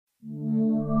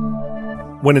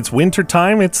When it's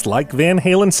wintertime, it's like Van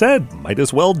Halen said, might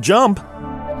as well jump.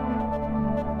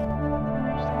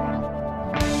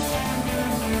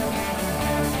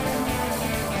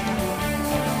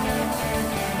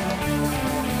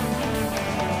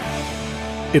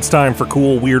 It's time for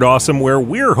Cool, Weird, Awesome, where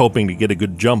we're hoping to get a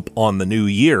good jump on the new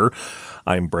year.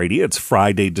 I'm Brady. It's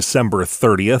Friday, December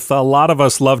 30th. A lot of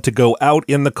us love to go out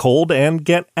in the cold and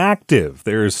get active.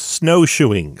 There's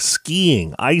snowshoeing,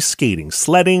 skiing, ice skating,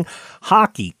 sledding,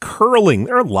 hockey, curling.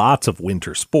 There are lots of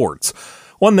winter sports.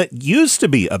 One that used to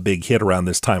be a big hit around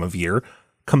this time of year,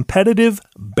 competitive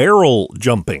barrel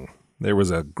jumping. There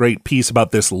was a great piece about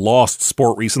this lost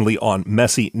sport recently on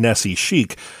Messy Nessie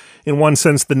Chic. In one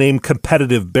sense, the name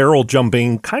competitive barrel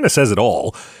jumping kind of says it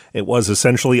all. It was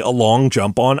essentially a long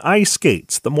jump on ice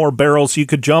skates. The more barrels you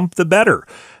could jump, the better.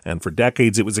 And for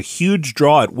decades, it was a huge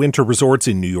draw at winter resorts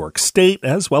in New York State,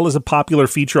 as well as a popular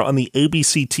feature on the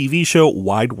ABC TV show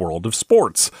Wide World of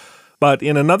Sports. But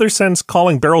in another sense,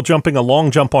 calling barrel jumping a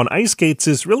long jump on ice skates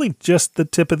is really just the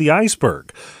tip of the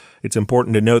iceberg. It's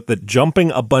important to note that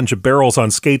jumping a bunch of barrels on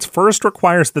skates first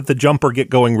requires that the jumper get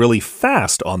going really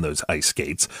fast on those ice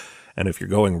skates. And if you're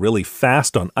going really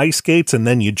fast on ice skates and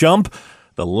then you jump,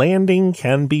 the landing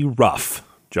can be rough.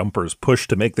 Jumpers push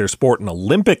to make their sport an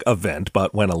Olympic event,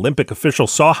 but when Olympic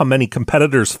officials saw how many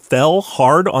competitors fell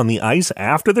hard on the ice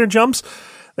after their jumps,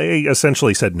 they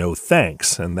essentially said no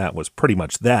thanks, and that was pretty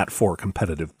much that for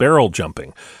competitive barrel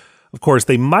jumping. Of course,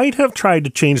 they might have tried to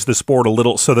change the sport a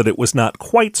little so that it was not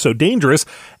quite so dangerous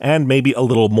and maybe a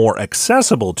little more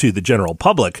accessible to the general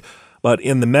public. But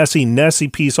in the Messy Nessie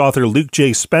piece, author Luke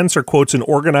J. Spencer quotes an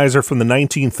organizer from the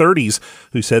 1930s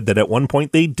who said that at one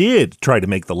point they did try to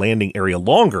make the landing area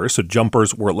longer so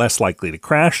jumpers were less likely to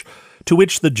crash, to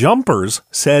which the jumpers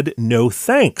said no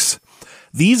thanks.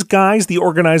 These guys, the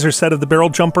organizer said of the barrel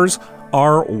jumpers,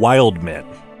 are wild men.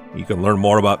 You can learn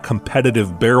more about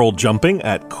competitive barrel jumping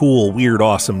at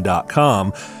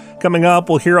coolweirdawesome.com. Coming up,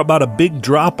 we'll hear about a big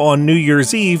drop on New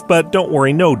Year's Eve, but don't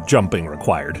worry, no jumping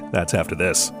required. That's after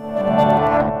this.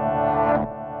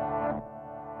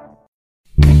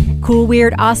 Cool,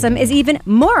 Weird, Awesome is even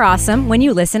more awesome when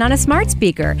you listen on a smart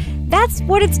speaker. That's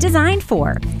what it's designed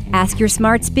for. Ask your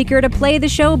smart speaker to play the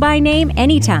show by name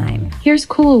anytime. Here's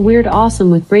Cool, Weird, Awesome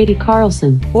with Brady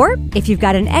Carlson. Or, if you've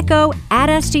got an Echo, add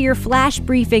us to your flash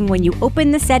briefing when you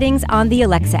open the settings on the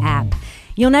Alexa app.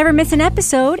 You'll never miss an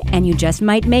episode, and you just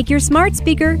might make your smart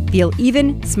speaker feel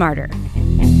even smarter.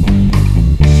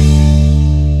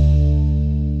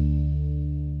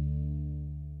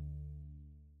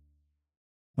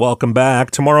 Welcome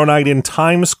back. Tomorrow night in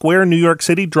Times Square, New York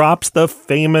City drops the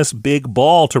famous big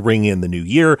ball to ring in the new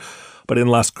year. But in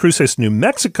Las Cruces, New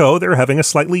Mexico, they're having a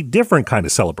slightly different kind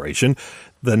of celebration,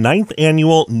 the 9th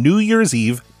annual New Year's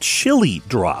Eve chili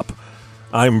drop.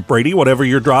 I'm Brady. Whatever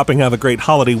you're dropping, have a great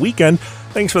holiday weekend.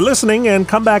 Thanks for listening, and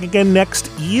come back again next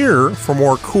year for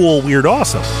more Cool, Weird,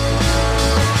 Awesome.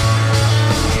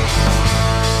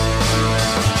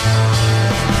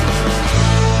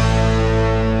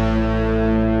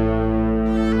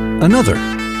 Another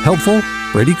helpful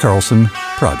Brady Carlson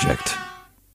project.